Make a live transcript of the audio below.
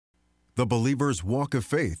The Believer's Walk of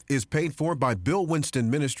Faith is paid for by Bill Winston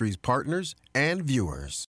Ministries partners and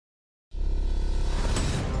viewers.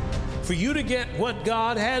 For you to get what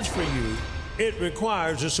God has for you, it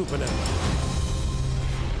requires a supernatural.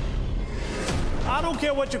 I don't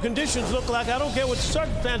care what your conditions look like. I don't care what the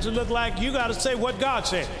circumstances look like. You got to say what God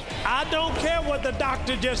said. I don't care what the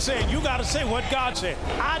doctor just said. You got to say what God said.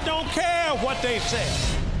 I don't care what they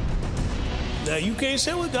said. Now, you can't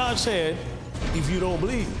say what God said if you don't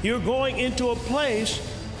believe. You're going into a place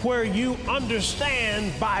where you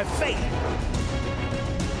understand by faith.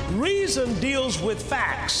 Reason deals with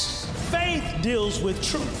facts. Faith deals with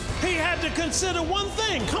truth. He had to consider one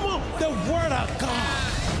thing. Come on, the Word of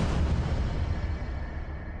God.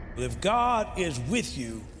 If God is with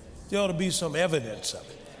you, there ought to be some evidence of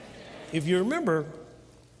it. If you remember,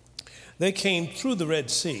 they came through the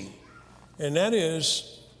Red Sea, and that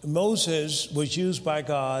is, Moses was used by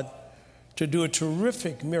God to do a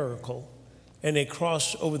terrific miracle, and they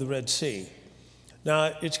crossed over the Red Sea.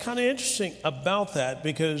 Now, it's kind of interesting about that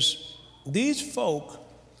because these folk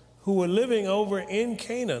who were living over in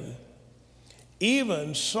Canaan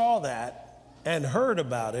even saw that and heard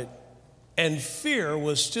about it, and fear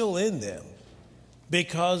was still in them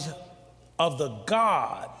because of the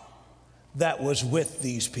God that was with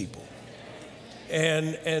these people.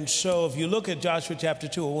 And so if you look at Joshua chapter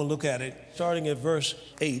 2, I want to look at it, starting at verse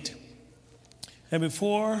 8. And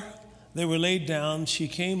before they were laid down, she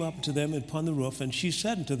came up to them upon the roof, and she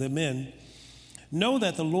said unto the men, know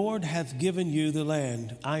that the Lord hath given you the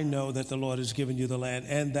land. I know that the Lord has given you the land,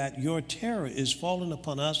 and that your terror is fallen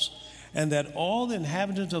upon us, and that all the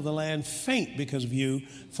inhabitants of the land faint because of you,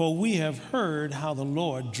 for we have heard how the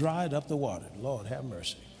Lord dried up the water. Lord, have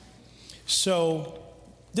mercy. So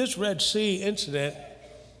this Red Sea incident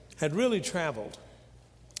had really traveled,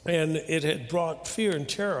 and it had brought fear and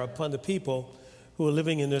terror upon the people who were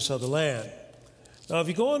living in this other land. Now, if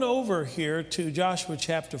you go on over here to Joshua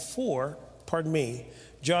chapter 3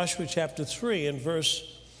 and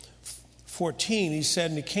verse 14, he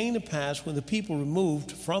said, and it came to pass when the people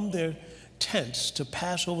removed from their tents to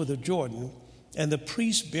pass over the Jordan, and the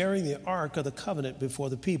priests bearing the ark of the covenant before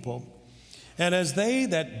the people, and as they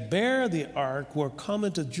that bear the ark were come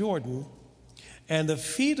into Jordan, and the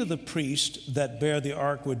feet of the priest that bear the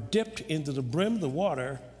ark were dipped into the brim of the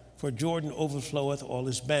water, for Jordan overfloweth all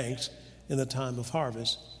his banks in the time of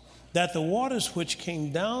harvest, that the waters which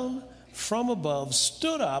came down from above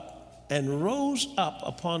stood up and rose up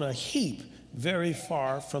upon a heap very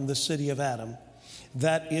far from the city of Adam,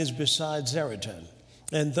 that is beside Zaretan.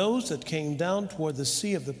 And those that came down toward the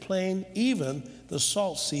sea of the plain, even the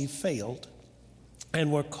salt sea, failed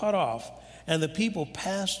and were cut off, and the people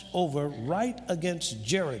passed over right against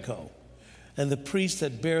Jericho. And the priests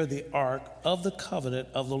that bear the ark of the covenant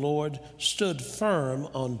of the Lord stood firm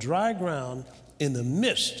on dry ground in the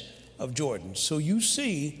midst of Jordan. So you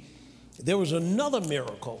see, there was another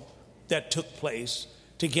miracle that took place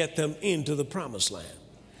to get them into the promised land.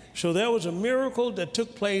 So there was a miracle that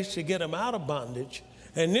took place to get them out of bondage,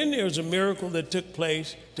 and then there's a miracle that took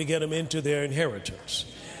place to get them into their inheritance.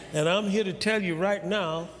 And I'm here to tell you right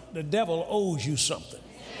now, the devil owes you something.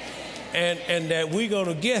 And that we're going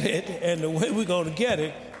to get it, and the way we're going to get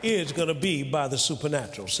it is going to be by the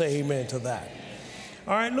supernatural. Say amen to that.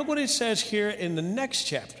 All right, look what it says here in the next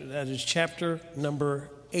chapter. That is chapter number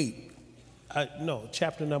 5.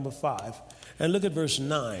 And look at verse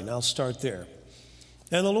 9. I'll start there.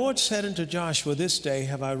 And the Lord said unto Joshua, this day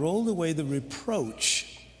have I rolled away the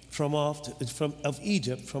reproach of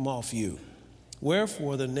Egypt from off you.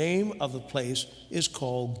 Wherefore the name of the place is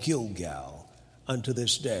called Gilgal unto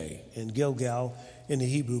this day. And Gilgal in the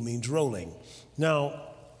Hebrew means rolling. Now,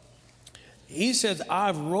 he says,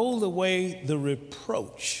 I've rolled away the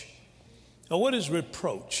reproach. Now, what is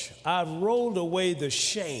reproach? I've rolled away the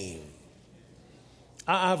shame.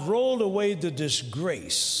 I've rolled away the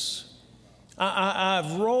disgrace.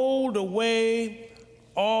 I've rolled away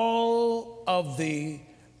all of the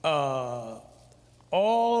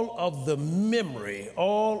memory,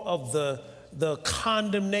 all of the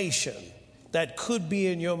condemnation that could be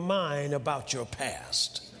in your mind about your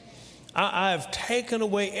past. I've taken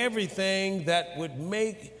away everything that would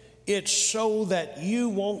make it so that you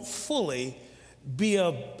won't fully be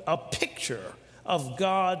a picture of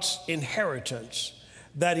God's inheritance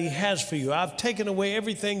that he has for you. I've taken away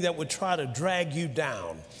everything that would try to drag you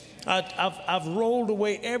down. I've rolled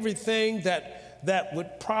away everything that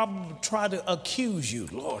would probably try to accuse you,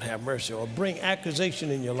 Lord have mercy, or bring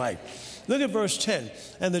accusation in your life. Look at verse 10.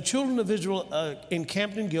 And the children of Israel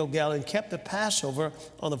encamped in Gilgal and kept the Passover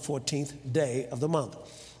on the 14th day of the month,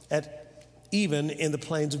 even in the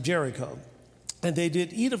plains of Jericho. And they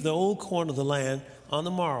did eat of the old corn of the land on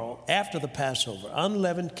the morrow after the Passover,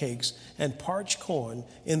 unleavened cakes and parched corn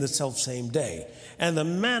in the selfsame day. And the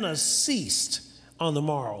manna ceased on the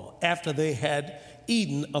morrow after they had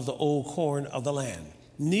eaten of the old corn of the land.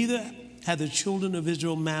 Neither had the children of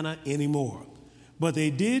Israel manna anymore, but they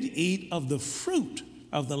did eat of the fruit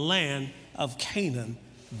of the land of Canaan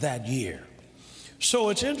that year. So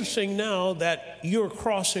it's interesting now that you're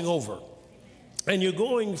crossing over and you're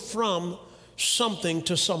going from something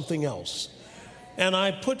to something else. And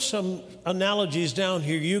I put some analogies down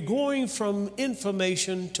here. You're going from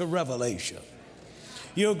information to revelation.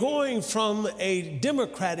 You're going from a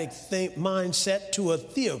democratic mindset to a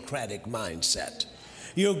theocratic mindset.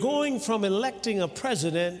 You're going from electing a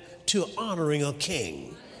president to honoring a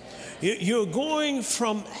king. You're going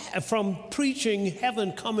from preaching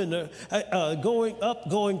heaven coming to,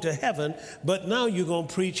 going to heaven, but now you're going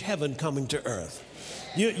to preach heaven coming to earth.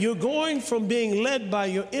 You're going from being led by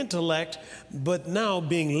your intellect, but now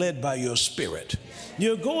being led by your spirit.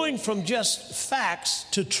 You're going from just facts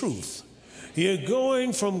to truth. You're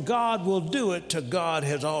going from God will do it to God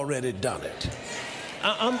has already done it.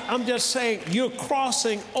 I'm just saying you're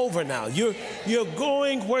crossing over now. You're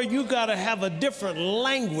going where you got to have a different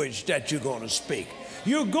language that you're going to speak.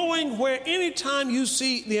 You're going where anytime you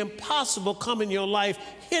see the impossible come in your life,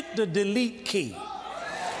 hit the delete key.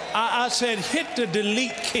 I said hit the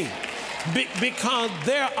delete key because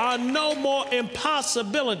there are no more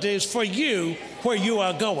impossibilities for you where you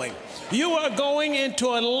are going. You are going into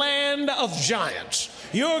a land of giants.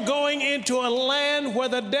 You're going into a land where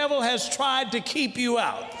the devil has tried to keep you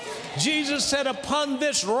out. Jesus said, upon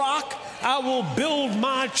this rock I will build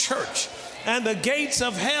my church, and the gates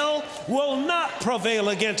of hell will not prevail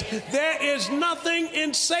against it. There is nothing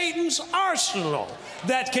in Satan's arsenal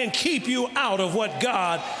that can keep you out of what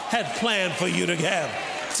God had planned for you to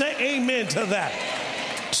have. Say amen to that.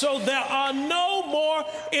 So there are no more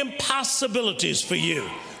impossibilities for you.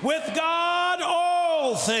 With God,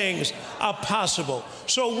 all things are possible.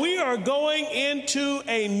 So we are going into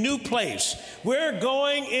a new place. We're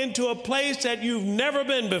going into a place that you've never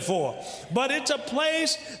been before. But it's a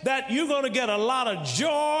place that you're going to get a lot of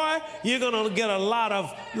joy. You're going to get a lot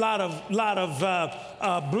of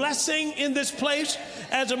blessing in this place.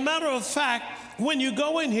 As a matter of fact, when you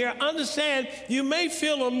go in here, understand you may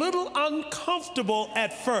feel a little uncomfortable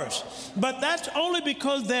at first, but that's only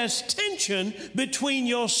because there's tension between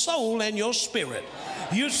your soul and your spirit.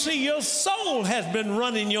 You see, your soul has been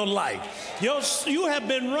running your life. You have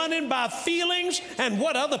been running by feelings and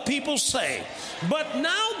what other people say. But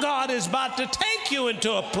now God is about to take you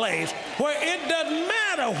into a place where it doesn't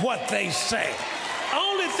matter what they say.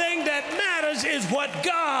 Only thing that matters is what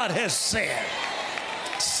God has said.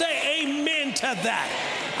 Say amen to that.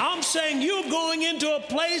 I'm saying you're going into a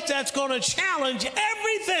place that's going to challenge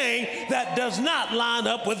everything that does not line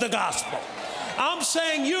up with the gospel. I'm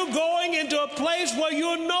saying you're going into a place where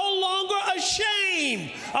you're no longer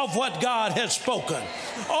ashamed of what God has spoken.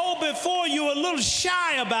 Oh, before you were a little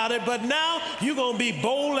shy about it, but now you're going to be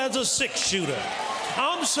bold as a six-shooter.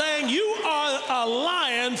 I'm saying you are a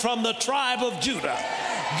lion from the tribe of Judah.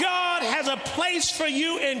 God has a place for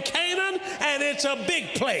you in Canaan, and it's a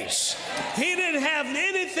big place. He didn't have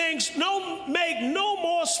anything, make no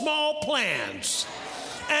more small plans.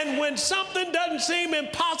 And when something doesn't seem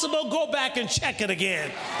impossible, go back and check it again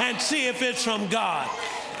and see if it's from God.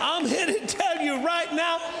 I'm here to tell you right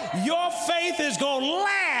now, your faith is going to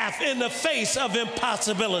laugh in the face of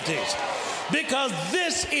impossibilities because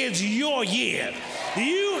this is your year.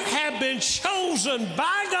 You have been chosen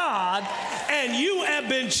by God, and you have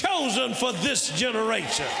been chosen for this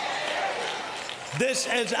generation. This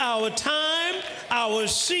is our time, our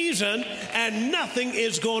season, and nothing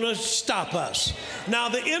is going to stop us. Now,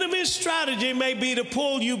 the enemy's strategy may be to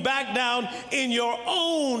pull you back down in your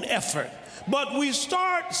own effort, but we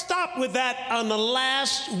stop with that on the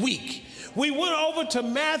last week. We went over to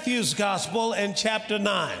Matthew's gospel in chapter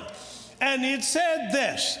 9, and it said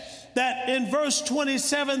this, that in verse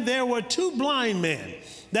 27, there were two blind men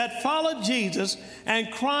that followed Jesus and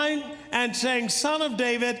crying and saying, Son of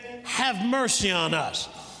David, have mercy on us.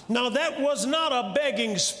 Now, that was not a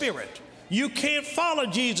begging spirit. You can't follow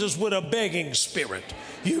Jesus with a begging spirit.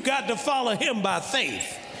 You got to follow him by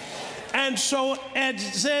faith. And so it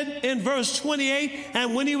said in verse 28,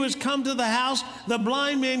 and when he was come to the house, the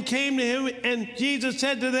blind men came to him, and Jesus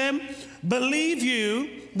said to them, believe you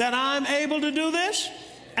that I'm able to do this?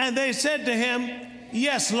 And they said to him,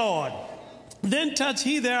 yes, Lord. Then touched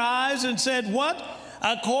he their eyes and said, what?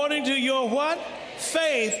 According to your what?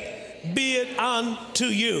 Faith be it unto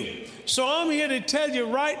you. So I'm here to tell you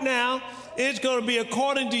right now, it's going to be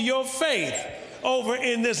according to your faith. over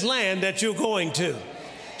in this land that you're going to.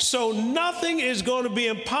 So nothing is going to be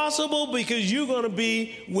impossible because you're going to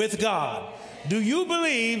be with God. Do you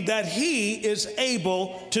believe that he is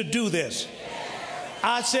able to do this?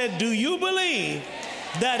 I said, do you believe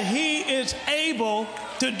that he is able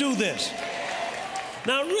to do this?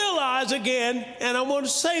 Now realize again, and I want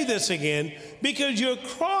to say this again, because you're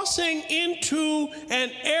crossing into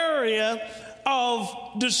an area of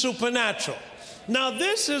the supernatural. Now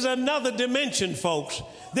this is another dimension, folks.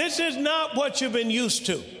 This is not what you've been used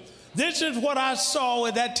to. This is what I saw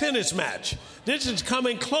at that tennis match. This is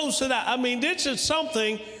coming close to that. I mean, this is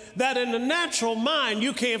something that in the natural mind,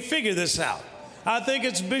 you can't figure this out. I think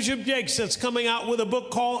it's Bishop Jakes that's coming out with a book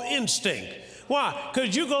called Instinct. Why?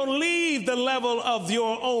 Because you're going to leave the level of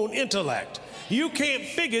your own intellect. You can't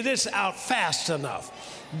figure this out fast enough.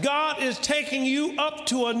 God is taking you up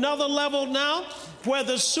to another level now where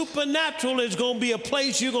the supernatural is going to be a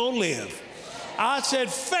place you're going to live. I said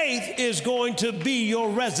faith is going to be your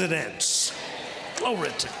residence. Glory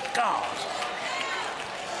to God.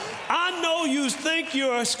 I know you think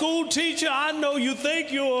you're a school teacher. I know you think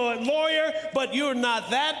you're a lawyer, but you're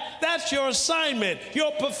not that. That's your assignment.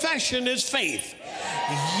 Your profession is faith.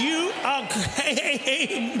 You are,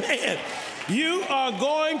 amen. You are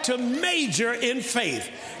going to major in faith.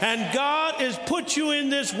 And God has put you in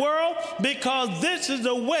this world because this is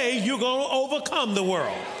the way you're going to overcome the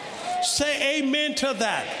world. Say amen to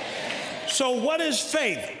that. So what is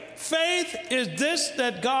faith? Faith is this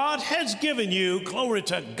that God has given you, glory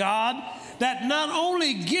to God, that not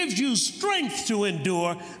only gives you strength to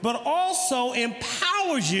endure, but also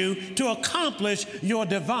empowers you to accomplish your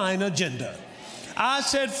divine agenda. I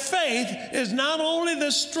said faith is not only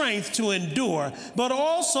the strength to endure, but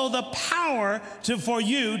also the power for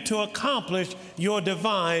you to accomplish your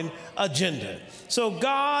divine agenda. So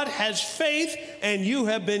God has faith, and you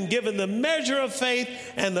have been given the measure of faith,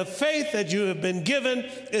 and the faith that you have been given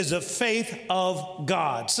is the faith of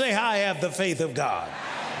God. Say, I have the faith of God.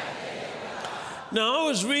 Now, I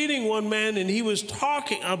was reading one man, and he was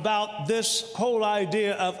talking about this whole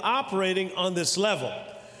idea of operating on this level,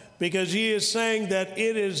 because he is saying that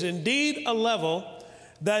it is indeed a level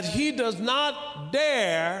that he does not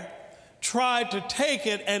dare try to take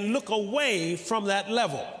it and look away from that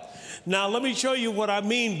level. Now, let me show you what I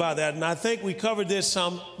mean by that, and I think we covered this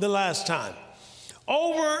some the last time.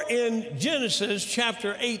 Over in Genesis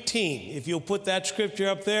chapter 18, if you'll put that scripture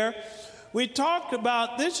up there, we talked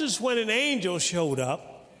about this is when an angel showed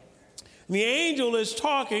up. And the angel is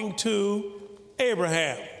talking to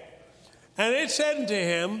Abraham. And it said unto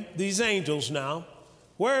him, these angels now,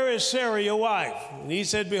 where is Sarah your wife? And he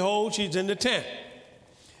said, behold, she's in the tent.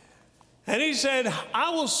 And he said, I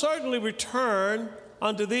will certainly return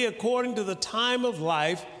unto thee according to the time of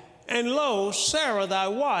life, and lo, Sarah thy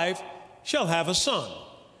wife shall have a son.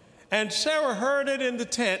 And Sarah heard it in the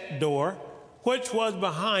tent door, which was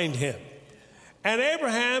behind him. And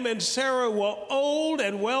Abraham and Sarah were old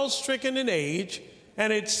and well stricken in age,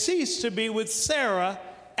 and it ceased to be with Sarah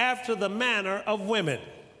after the manner of women.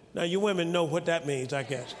 Now, you women know what that means, I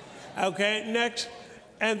guess. Okay, next.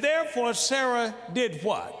 And therefore Sarah did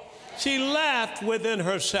what? She laughed within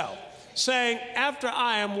herself, saying, after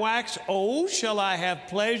I am waxed old, shall I have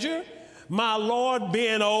pleasure? My Lord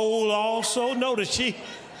being old also. Notice she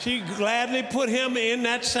gladly put him in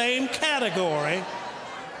that same category.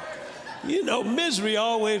 You know, misery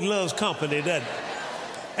always loves company, doesn't it?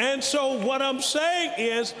 And so what I'm saying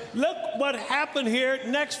is, look what happened here,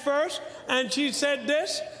 next verse. And she said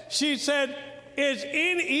this. She said, is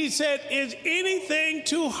anything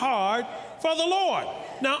too hard for the Lord?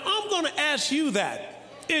 Now, I'm going to ask you that.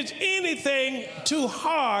 Is anything too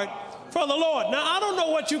hard for the Lord? Now, I don't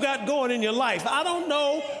know what you got going in your life. I don't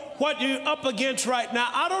know what you're up against right now.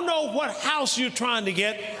 I don't know what house you're trying to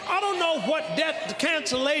get. I don't know what debt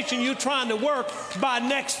cancellation you're trying to work by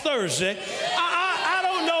next Thursday. I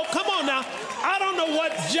don't know. Come on now. I don't know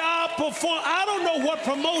what job I don't know what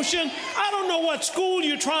promotion. I don't know what school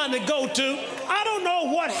you're trying to go to. I don't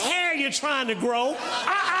know what hair you're trying to grow.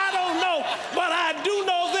 I don't know. But I do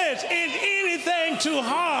know this. Is anything too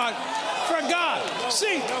hard for God?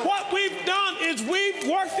 See, what we've done is we've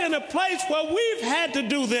worked in a place where we've had to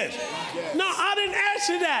do this. No, I didn't ask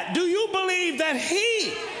you that. Do you believe that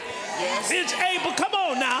he is able? Come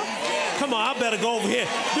on now. Come on, I better go over here.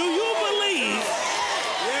 Do you believe?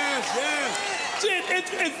 Yes. See, it's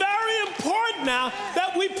very important important now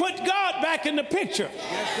that we put God back in the picture.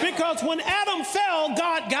 Because when Adam fell,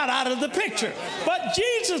 God got out of the picture. But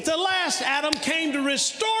Jesus, the last Adam, came to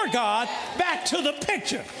restore God back to the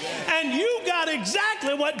picture. And you got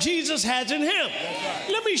exactly what Jesus has in him.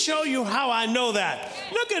 Let me show you how I know that.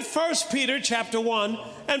 Look at 1 Peter chapter 1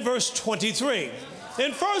 and verse 23.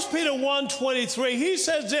 In 1 Peter 1:23, he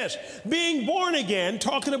says this, being born again,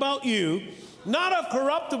 talking about you, not of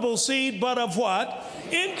corruptible seed, but of what?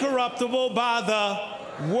 Incorruptible, by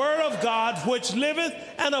the word of God, which liveth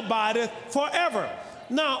and abideth forever.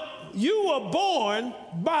 Now, you were born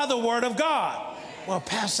by the word of God. Well,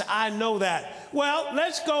 Pastor, I know that. Well,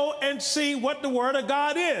 let's go and see what the word of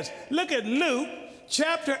God is. Look at Luke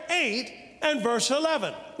chapter 8 and verse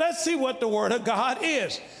 11. Let's see what the word of God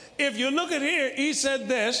is. If you look at here, he said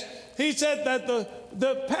this. He said that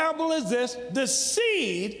the parable is this. The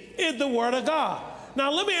seed is the word of God.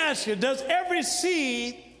 Now, let me ask you, does every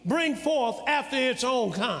seed bring forth after its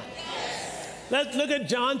own kind? Let's look at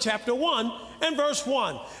John chapter 1 and verse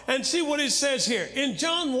 1 and see what it says here. In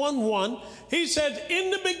John 1:1, he said,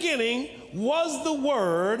 in the beginning was the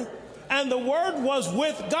Word, and the Word was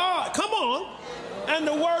with God. Come on. And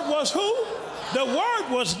the Word was who? The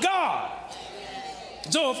Word was God.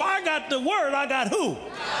 So if I got the Word, I got who?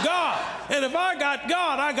 God. And if I got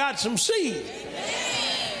God, I got some seed.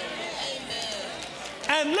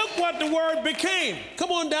 And look what the Word became.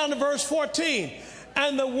 Come on down to verse 14.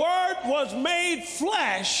 And the Word was made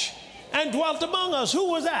flesh and dwelt among us. Who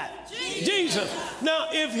was that? Jesus. Now,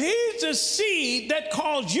 if he's the seed that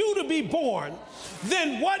caused you to be born,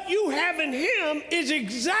 then what you have in him is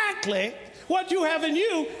exactly what you have in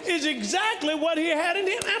you is exactly what he had in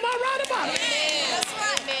him. Am I right about it? That's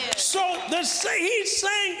right. So he's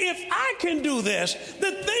saying, if I can do this,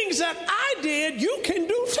 the things that I did, you can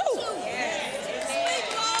do too.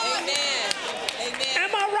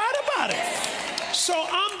 Am I right about it? So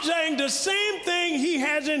I'm saying the same thing he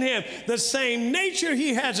has in him, the same nature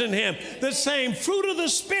he has in him, the same fruit of the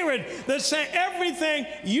Spirit, the same everything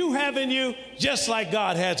you have in you, just like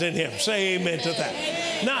God has in him. Say amen to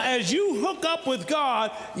that. Now, as you hook up with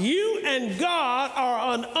God, you and God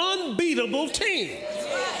are an unbeatable team.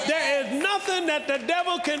 There is nothing that the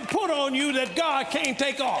devil can put on you that God can't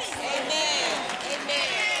take off.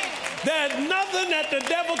 There's nothing that the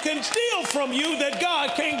devil can steal from you that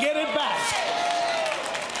God can't get it back.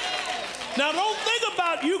 Now, don't think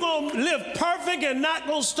about you going to live perfect and not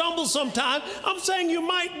going to stumble sometime. I'm saying you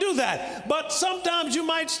might do that, but sometimes you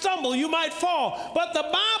might stumble, you might fall. But the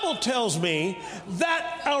Bible tells me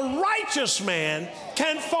that a righteous man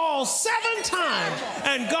can fall 7 times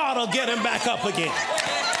and God will get him back up again.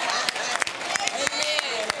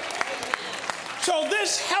 So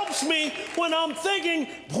this helps me when I'm thinking,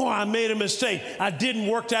 boy, I made a mistake. I didn't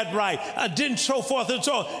work that right. I didn't so forth and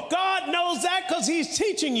so on. God knows that because he's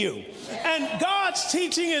teaching you. And God's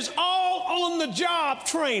teaching is all on the job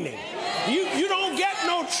training. You don't get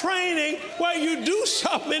no training where you do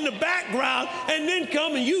something in the background and then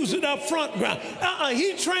come and use it up front ground.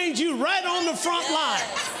 He trains you right on the front line.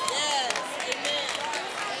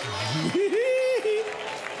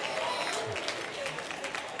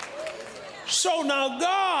 So now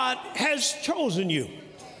God has chosen you.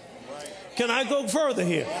 Can I go further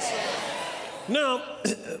here? Now,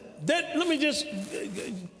 let me just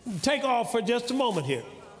take off for just a moment here.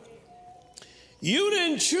 You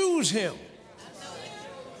didn't choose him.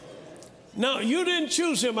 No, you didn't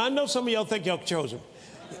choose him. I know some of y'all think y'all chose him.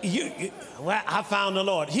 Well, I found the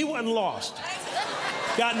Lord. He wasn't lost.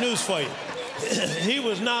 Got news for you. He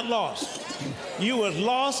was not lost. You was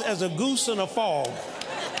lost as a goose in a fog.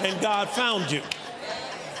 And God found you.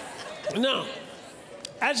 Now,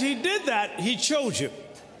 as he did that, he chose you.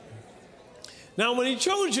 Now, when he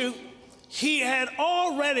chose you, he had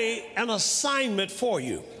already an assignment for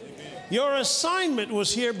you. Your assignment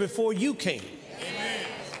was here before you came.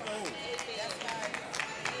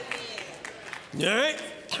 All right?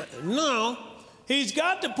 Now, he's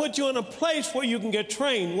got to put you in a place where you can get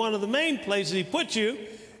trained. One of the main places he put you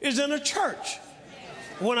is in a church.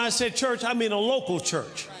 When I say church, I mean a local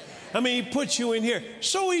church. I mean, he puts you in here.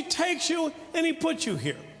 So he takes you and he puts you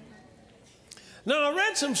here. Now, I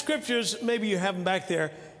read some scriptures, maybe you have them back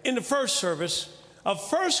there, in the first service of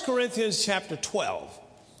 1 Corinthians chapter 12,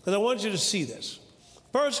 because I want you to see this.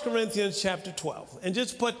 1 Corinthians chapter 12, and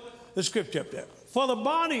just put the scripture up there. For the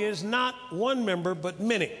body is not one member, but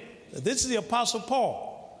many. Now, this is the Apostle Paul.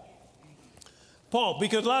 Paul,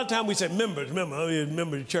 because a lot of times we say members, member of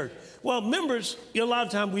the church. Well, members, a lot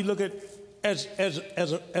of times we look at as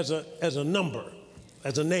a number,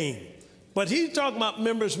 as a name. But he's talking about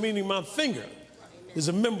members, meaning my finger is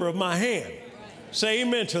a member of my hand. Say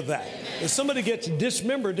amen to that. If somebody gets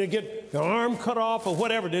dismembered, they get their arm cut off or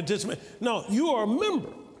whatever, they're dismembered. No, you are a member.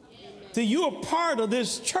 See, you are part of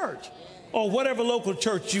this church or whatever local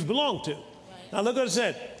church you belong to. Now look what it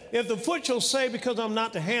said. If the foot shall say, because I'm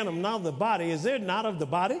not the hand, I'm not of the body, is there not of the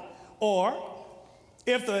body? Or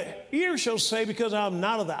if the ear shall say, because I'm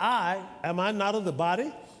not of the eye, am I not of the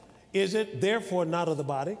body? Is it therefore not of the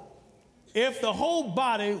body? If the whole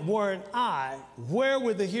body were an eye, where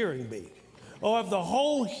would the hearing be? Or if the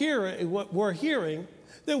whole hearing were hearing,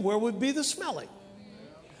 then where would be the smelling?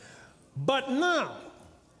 But now,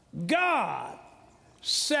 God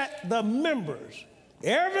set the members,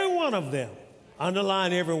 every one of them,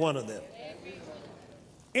 underline every one of them,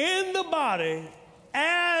 in the body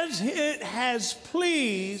as it has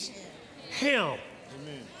pleased him,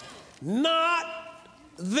 Amen. Not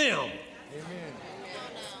them. Amen.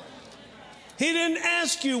 He didn't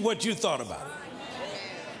ask you what you thought about it.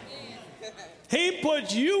 He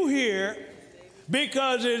put you here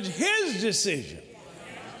because it's his decision.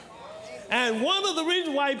 And one of the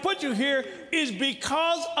reasons why he put you here is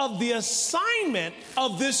because of the assignment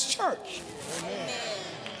of this church.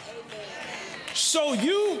 So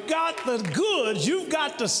you've got the goods, you've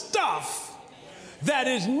got the stuff that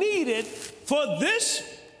is needed for this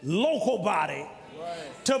local body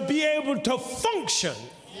to be able to function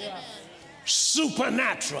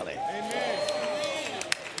supernaturally.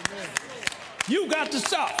 You got the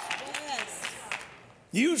stuff.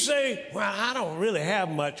 You say, well, I don't really have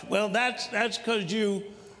much. Well, that's because you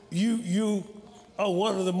are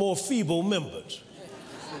one of the more feeble members.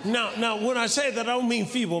 Now, when I say that, I don't mean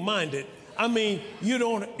feeble-minded. I mean,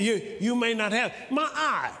 you may not have. My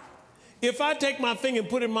eye. If I take my finger and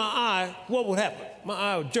put it in my eye, what would happen? My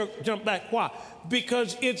eye would jump back. Why?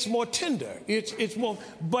 Because it's more tender. It's more,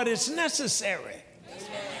 but it's necessary.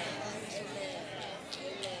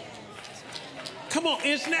 Come on,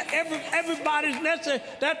 it's not everybody's necessary.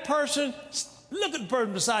 That person, look at the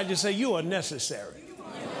person beside you and say, you are necessary.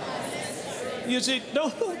 You see,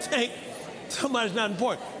 don't think somebody's not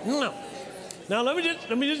important. No. Now let me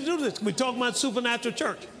just do this. We talk about supernatural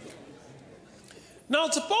church. Now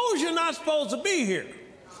suppose you're not supposed to be here.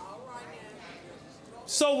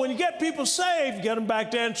 So when you get people saved, get them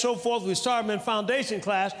back there and so forth, we start them in foundation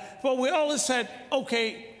class, but we always said,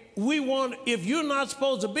 okay, if you're not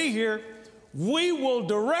supposed to be here, we will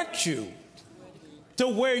direct you to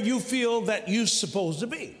where you feel that you're supposed to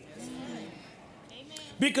be.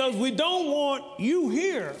 Because we don't want you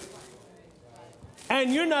here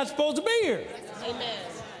and you're not supposed to be here.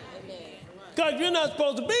 Because you're not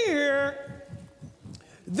supposed to be here,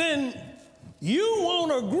 then you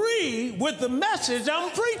won't agree with the message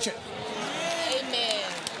I'm preaching. Amen.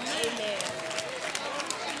 Amen.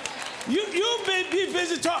 You've been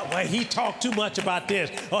busy talking. Well, he talked too much about this.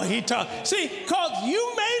 Or he talked. See, because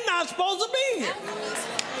you may not supposed to be here.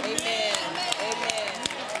 Amen. Amen.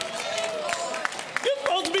 You're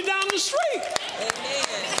supposed to be down the street. Amen.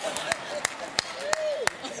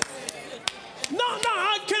 No,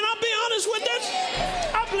 can I be honest with this?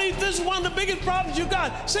 I believe this is one of the biggest problems you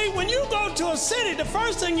got. See, when you go to a city, the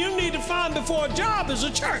first thing you need to find before a job is a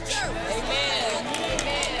church. Amen.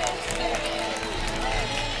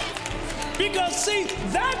 Because, see,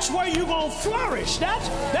 that's where you're going to flourish. That's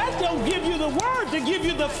going to give you the word, to give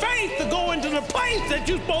you the faith to go into the place that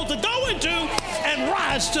you're supposed to go into and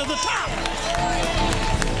rise to the top.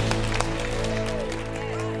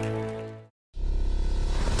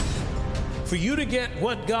 For you to get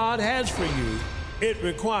what God has for you, it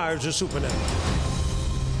requires a supernatural.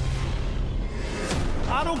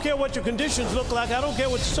 I don't care what your conditions look like. I don't care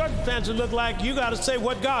what your circumstances look like. You got to say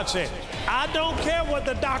what God said. I don't care what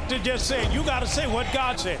the doctor just said. You got to say what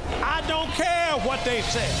God said. I don't care what they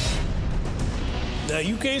said. Now,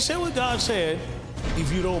 you can't say what God said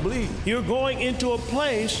if you don't believe. You're going into a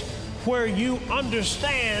place where you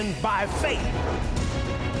understand by faith.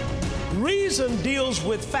 Reason deals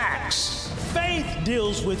with facts. Faith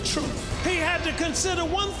deals with truth. He had to consider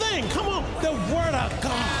one thing. Come on, the Word of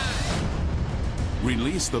God.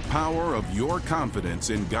 Release the power of your confidence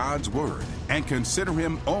in God's Word and consider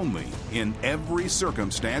Him only in every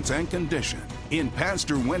circumstance and condition. In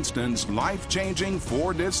Pastor Winston's life-changing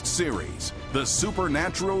 4-disc series, The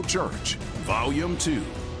Supernatural Church, Volume 2.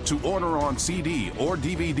 To order on CD or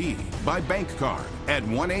DVD by bank card at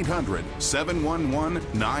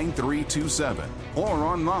 1-800-711-9327 or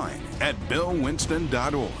online at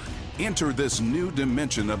billwinston.org. Enter this new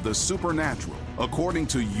dimension of the supernatural according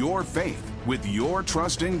to your faith with your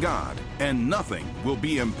trust in God, and nothing will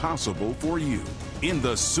be impossible for you. In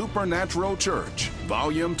the Supernatural Church,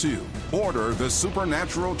 Volume 2. Order the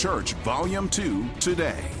Supernatural Church, Volume 2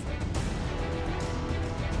 today.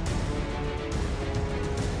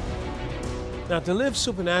 Now, to live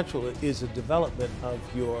supernatural is a development of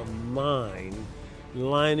your mind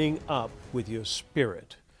lining up with your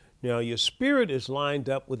spirit. Now, your spirit is lined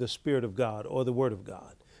up with the Spirit of God or the Word of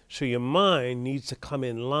God. So your mind needs to come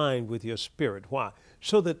in line with your spirit. Why?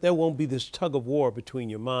 So that there won't be this tug of war between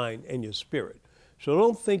your mind and your spirit. So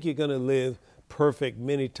don't think you're going to live perfect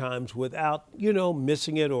many times without,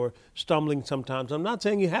 missing it or stumbling sometimes. I'm not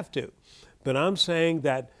saying you have to, but I'm saying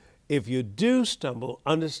that if you do stumble,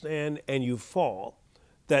 understand, and you fall,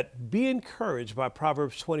 that be encouraged by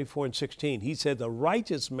Proverbs 24:16. He said, the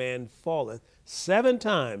righteous man falleth 7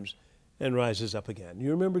 times and rises up again.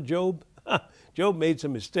 You remember Job? Job made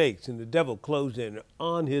some mistakes and the devil closed in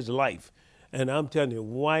on his life. And I'm telling you,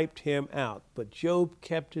 wiped him out. But Job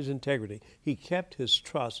kept his integrity. He kept his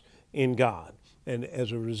trust in God. And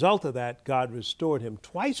as a result of that, God restored him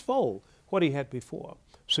twice-fold what he had before.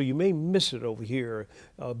 So you may miss it over here,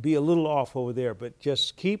 be a little off over there, but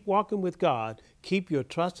just keep walking with God. Keep your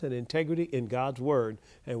trust and integrity in God's word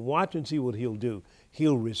and watch and see what he'll do.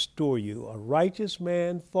 He'll restore you. A righteous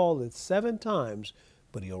man falleth 7 times,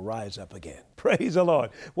 but he'll rise up again. Praise the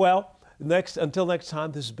Lord. Well, until next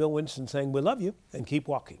time, this is Bill Winston saying we love you and keep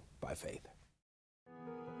walking by faith.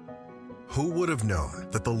 Who would have known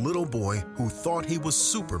that the little boy who thought he was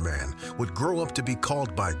Superman would grow up to be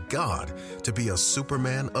called by God to be a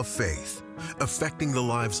Superman of faith, affecting the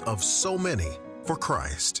lives of so many for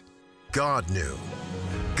Christ? God knew.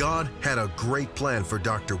 God had a great plan for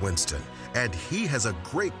Dr. Winston, and he has a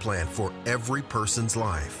great plan for every person's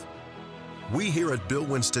life. We here at Bill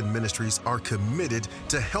Winston Ministries are committed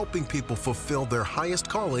to helping people fulfill their highest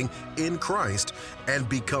calling in Christ and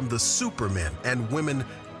become the supermen and women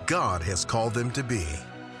God has called them to be.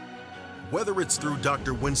 Whether it's through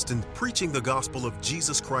Dr. Winston preaching the gospel of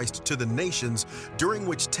Jesus Christ to the nations, during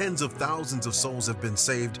which tens of thousands of souls have been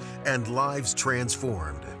saved and lives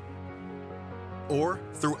transformed, or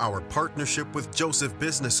through our partnership with Joseph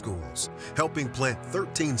Business Schools, helping plant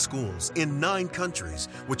 13 schools in 9 countries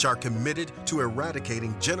which are committed to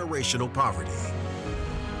eradicating generational poverty.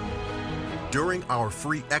 During our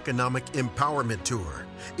free economic empowerment tour,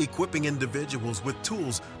 equipping individuals with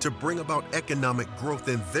tools to bring about economic growth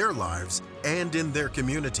in their lives and in their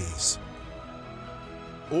communities.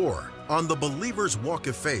 Or on the Believer's Walk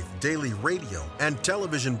of Faith daily radio and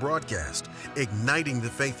television broadcast, igniting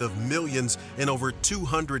the faith of millions in over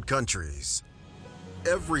 200 countries.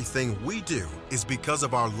 Everything we do is because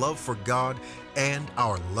of our love for God and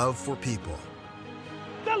our love for people.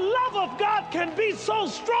 The love of God can be so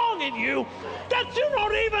strong in you that you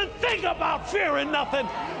don't even think about fearing nothing.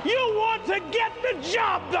 You want to get the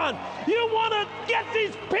job done. You want to get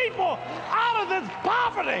these people out of this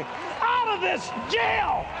poverty, out of this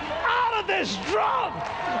jail, out of this drug,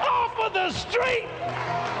 off of the street.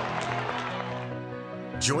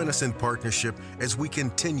 Join us in partnership as we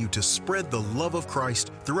continue to spread the love of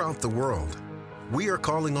Christ throughout the world. We are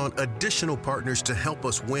calling on additional partners to help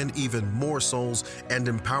us win even more souls and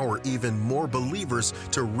empower even more believers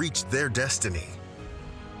to reach their destiny.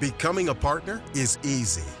 Becoming a partner is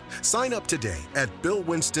easy. Sign up today at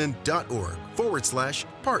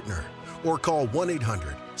billwinston.org/partner or call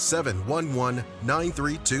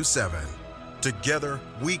 1-800-711-9327. Together,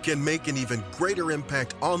 we can make an even greater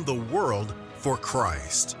impact on the world for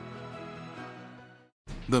Christ.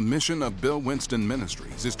 The mission of Bill Winston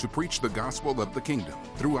Ministries is to preach the gospel of the kingdom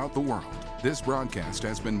throughout the world. This broadcast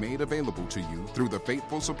has been made available to you through the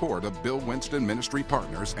faithful support of Bill Winston Ministry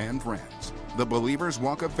partners and friends. The Believer's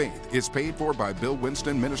Walk of Faith is paid for by Bill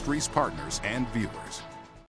Winston Ministries partners and viewers.